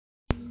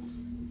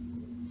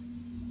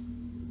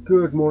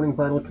Good morning,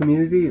 vinyl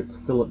community. It's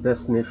Philip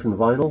Destination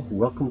Vinyl.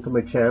 Welcome to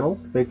my channel.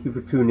 Thank you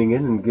for tuning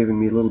in and giving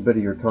me a little bit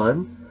of your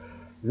time.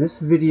 This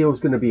video is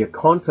going to be a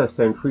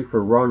contest entry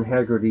for Ron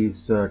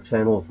Haggerty's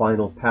channel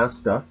Vinyl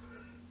Pasta,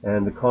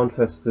 and the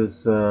contest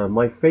is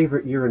my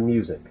favorite year in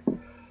music.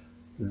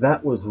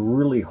 That was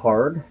really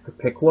hard to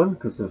pick one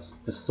because there's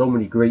just so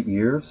many great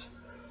years.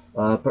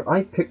 But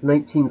I picked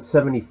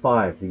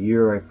 1975, the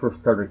year I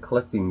first started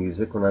collecting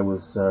music when I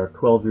was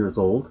 12 years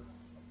old,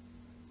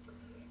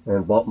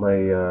 and bought my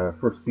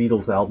first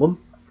Beatles album.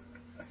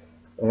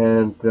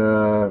 And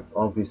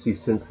obviously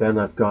since then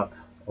I've got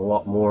a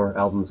lot more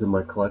albums in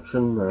my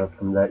collection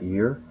from that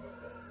year.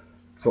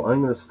 So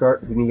I'm going to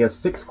start. He has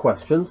 6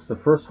 questions. The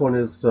first one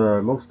is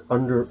most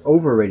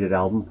overrated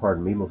album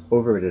from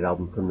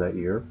that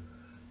year.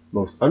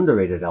 Most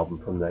underrated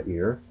album from that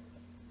year.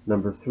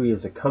 Number 3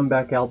 is a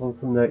comeback album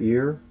from that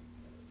year.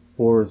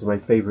 4 is my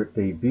favorite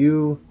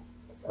debut.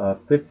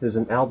 5th is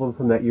an album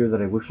from that year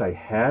that I wish I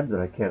had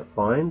that I can't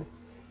find.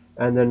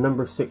 And then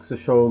number 6 is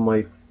showing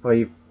my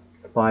 5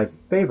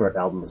 favorite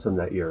albums from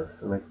that year.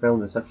 And I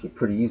found this actually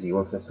pretty easy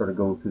once I started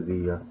going through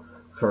the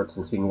charts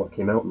and seeing what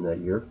came out in that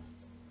year.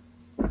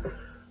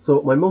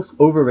 So my most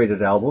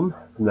overrated album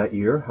from that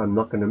year, I'm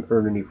not going to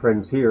earn any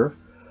friends here.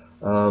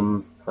 I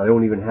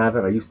don't even have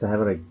it. I used to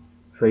have it. I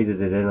traded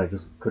it in. I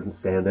just couldn't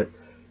stand it.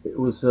 It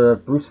was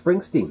Bruce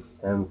Springsteen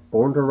and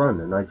Born to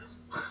Run. And I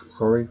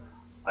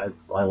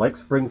like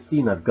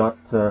Springsteen. I've got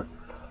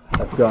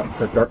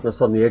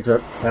Darkness on the Edge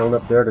of Town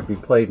up there to be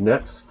played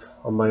next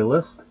on my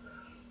list,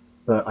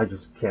 but I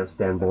just can't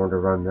stand Born to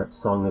Run. That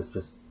song is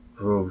just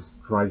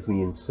drives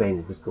me insane.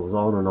 It just goes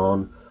on and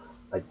on.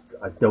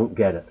 I don't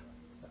get it.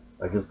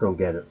 I just don't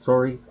get it.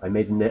 Sorry, I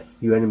made a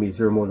few enemies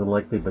here more than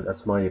likely, but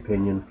that's my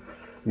opinion.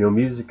 You know,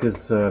 music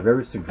is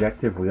very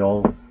subjective. We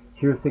all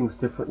hear things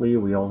differently.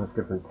 We all have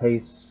different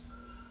tastes.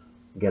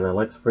 Again, I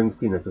like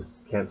Springsteen. I just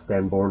can't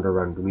stand Born to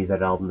Run. To me,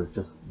 that album is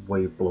just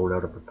way blown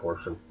out of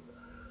proportion.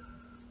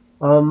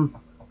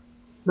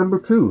 Number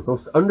 2,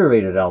 most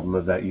underrated album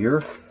of that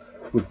year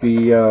would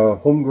be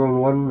Homegrown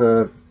One,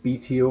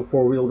 BTO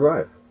 4-Wheel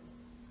Drive.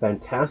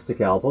 Fantastic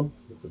album.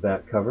 This is the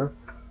back cover.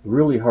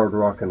 Really hard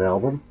rockin'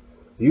 album.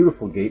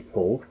 Beautiful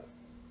gatefold.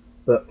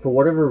 But for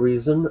whatever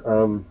reason,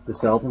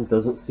 this album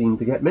doesn't seem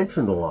to get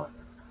mentioned a lot.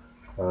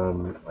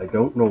 I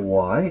don't know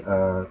why.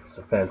 It's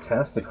a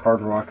fantastic hard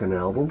rockin'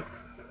 album.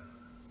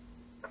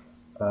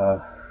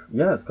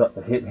 Yeah, it's got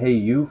the hit Hey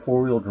You,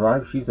 4-Wheel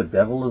Drive, She's a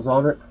Devil is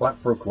on it,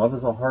 Flat Broke Love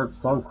is a hard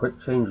song, Quick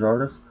Change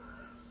Artist.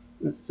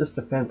 It's just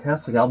a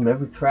fantastic album,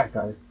 every track,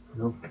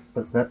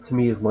 but that to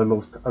me is my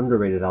most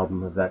underrated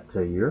album of that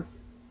year.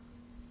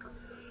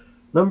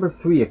 Number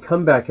 3, a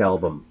comeback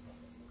album.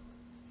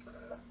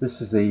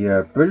 This is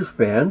a British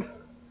band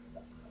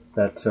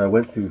that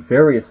went through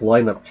various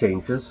lineup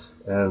changes,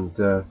 and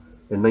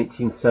in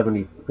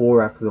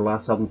 1974, after the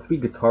last album, 3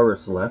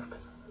 guitarists left.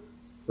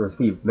 Or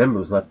 3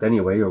 members left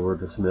anyway, or were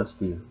dismissed,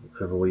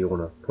 whichever way you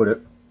want to put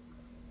it.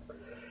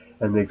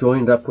 And they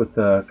joined up with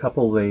a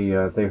couple they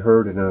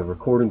heard in a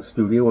recording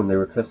studio when they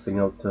were testing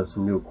out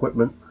some new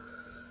equipment.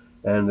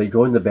 And they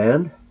joined the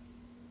band,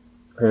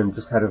 and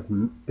just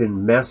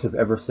been massive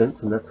ever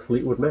since, and that's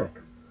Fleetwood Mac.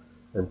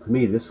 And to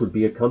me, this would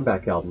be a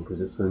comeback album, because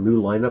it's a new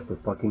lineup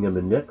with Buckingham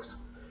and Nicks.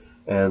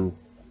 And,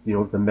 you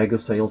know, the mega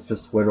sales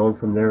just went on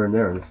from there,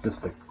 and it's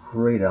just a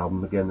great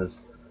album. Again, this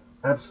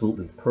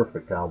absolutely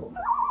perfect album.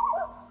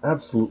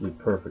 Absolutely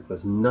perfect.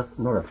 There's not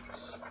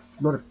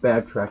a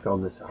bad track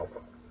on this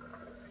album.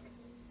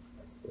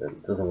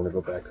 It doesn't want to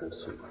go back and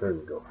see. There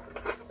we go.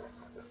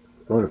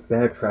 Not a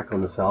bad track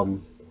on this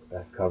album.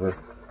 Back cover.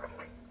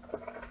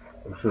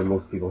 I'm sure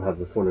most people have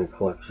this one in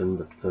collection,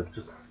 but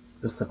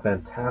just a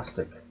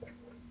fantastic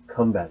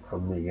comeback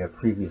from the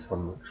previous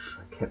one, which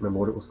I can't remember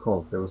what it was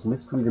called. There was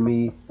Mystery to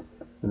Me,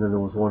 and then there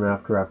was one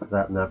after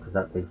that, and after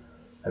that they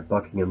had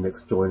Buckingham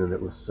Nicks join, and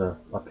it was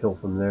uphill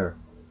from there.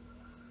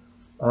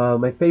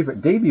 My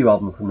favorite debut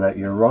album from that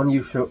year,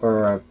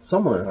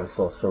 someone I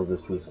saw show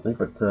this recently,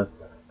 but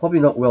probably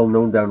not well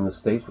known down in the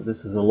States, but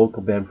this is a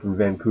local band from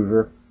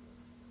Vancouver,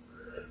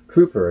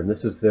 Trooper, and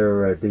this is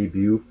their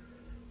debut,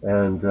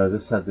 and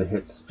this had the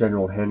hits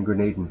General Hand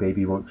Grenade and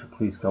Baby Won't You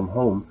Please Come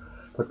Home,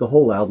 but the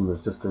whole album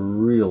is just a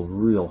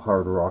real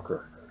hard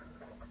rocker.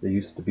 They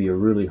used to be a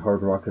really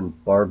hard rockin'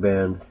 bar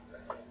band,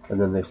 and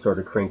then they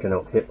started cranking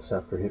out hits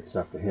after hits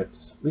after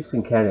hits, at least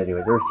in Canada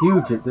anyway.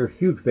 They're a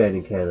huge band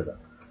in Canada.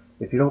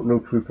 If you don't know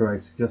Trooper, I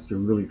suggest you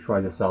really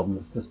try this album.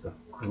 It's just a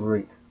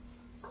great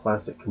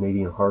classic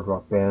Canadian hard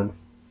rock band.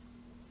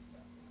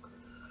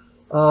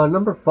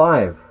 Number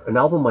 5, an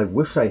album I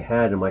wish I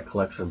had in my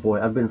collection.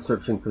 Boy, I've been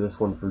searching for this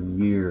one for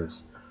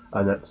years,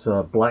 and that's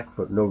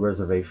Blackfoot, No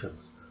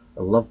Reservations.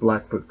 I love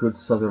Blackfoot, good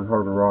southern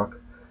hard rock,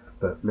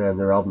 but man,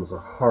 their albums are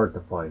hard to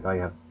find. I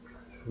have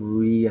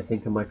 3, I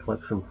think, in my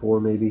collection,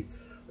 4 maybe,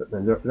 but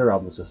man, their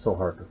albums are so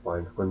hard to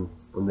find. When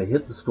they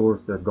hit the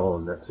stores, they're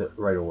gone. That's it,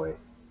 right away.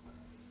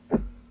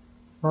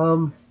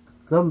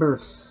 Number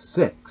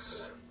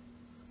 6.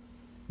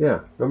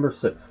 Yeah, number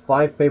 6.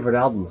 5 favorite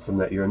albums from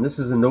that year, and this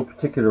is in no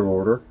particular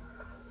order.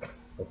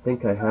 I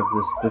think I have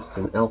this just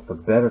in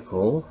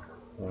alphabetical.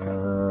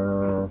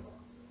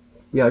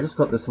 Yeah, I just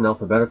got this in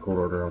alphabetical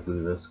order. I'll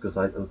do this because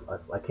I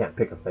can't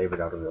pick a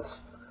favorite out of this.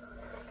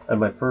 And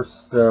my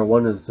first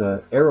one is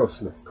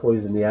Aerosmith,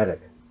 Toys in the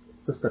Attic.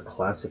 Just a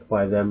classic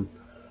by them.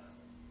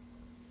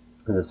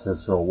 And it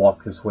says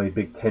Walk This Way,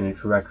 big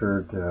 10-inch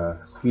record,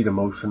 Sweet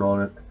Emotion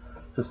on it.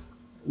 Just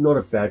not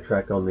a bad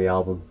track on the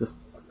album. Just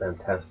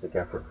fantastic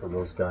effort from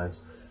those guys.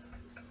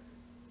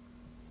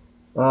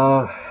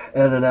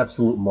 And an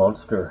absolute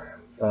monster.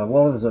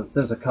 Well,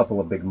 there's a couple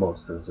of big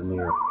monsters in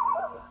here.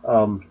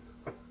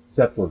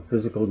 Zeppelin,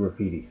 Physical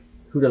Graffiti.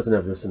 Who doesn't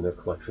have this in their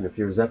collection? If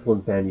you're a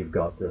Zeppelin fan, you've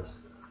got this.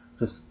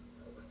 Just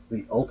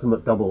the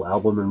ultimate double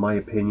album, in my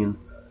opinion.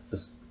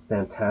 Just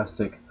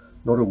fantastic.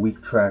 Not a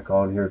weak track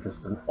on here.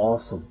 Just an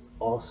awesome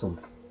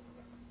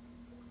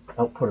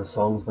output of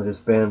songs by this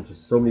band.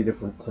 Just so many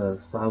different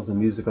styles of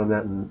music on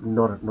that, and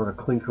not a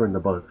clinker in the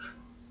bunch.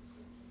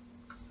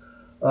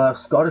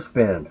 Scottish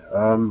band,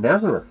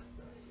 Nazareth,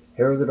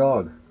 Hair of the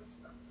Dog.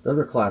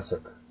 Another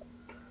classic.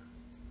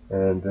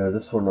 And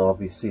this one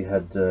obviously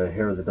had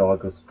Hair of the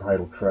Dog as the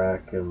title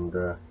track, and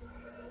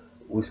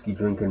Whiskey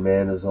Drinking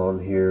Man is on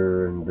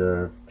here,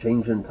 and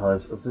Changing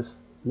Times. Oh,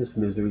 Miss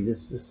Misery, this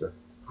is a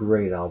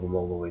great album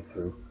all the way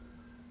through.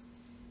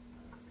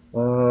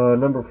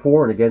 Number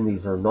 4, and again,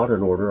 these are not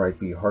in order. I'd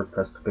be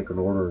hard-pressed to pick an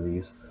order of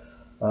these.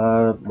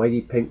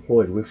 Mighty Pink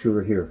Floyd, Wish You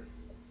Were Here,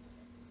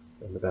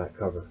 on the back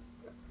cover.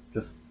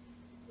 Just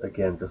a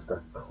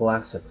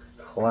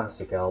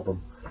classic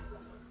album.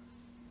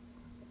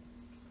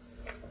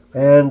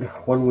 And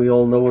one we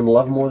all know and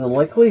love more than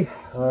likely.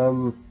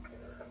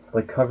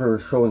 My cover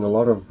is showing a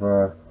lot of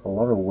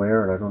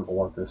wear, and I don't know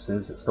what this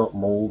is. It's not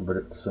mold, but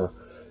it's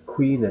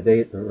Queen, Night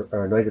at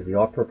the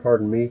Opera,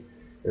 pardon me.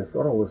 And it's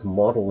got all this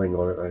modeling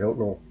on it. I don't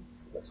know.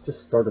 It's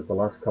just started the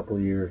last couple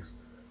of years.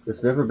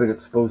 It's never been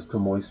exposed to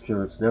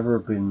moisture. It's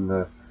never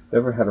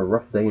had a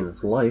rough day in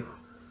its life.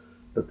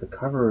 But the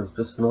cover is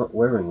just not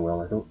wearing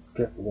well. I don't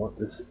get what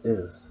this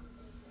is.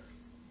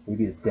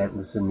 Maybe it's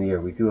dampness in the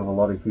air. We do have a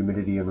lot of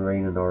humidity and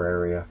rain in our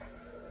area.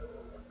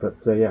 But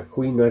yeah,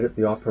 Queen, Night at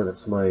the Opera.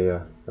 That's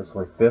my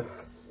 5th.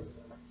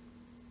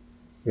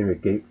 In a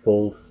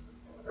gatefold.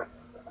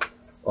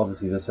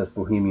 Obviously, this has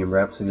Bohemian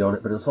Rhapsody on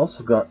it, but it's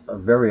also got a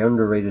very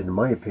underrated, in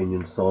my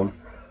opinion, song,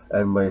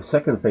 and my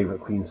second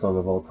favorite Queen song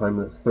of all time.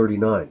 That's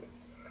 39.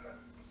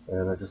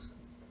 And I just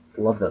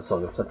love that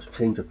song. It's such a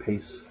change of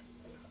pace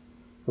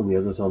from the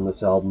others on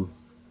this album,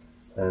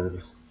 and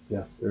just,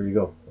 yeah, there you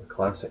go, a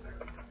classic.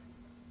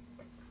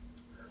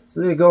 So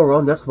there you go,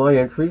 Ron. That's my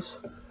entries.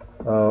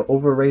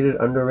 Overrated,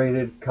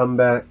 underrated,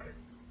 comeback,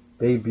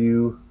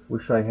 debut,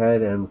 wish I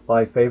had, and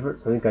 5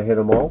 favorites. I think I hit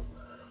them all.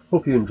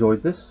 Hope you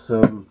enjoyed this,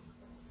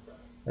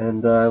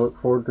 and I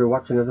look forward to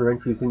watching other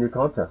entries in your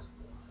contest.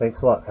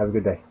 Thanks a lot. Have a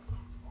good day.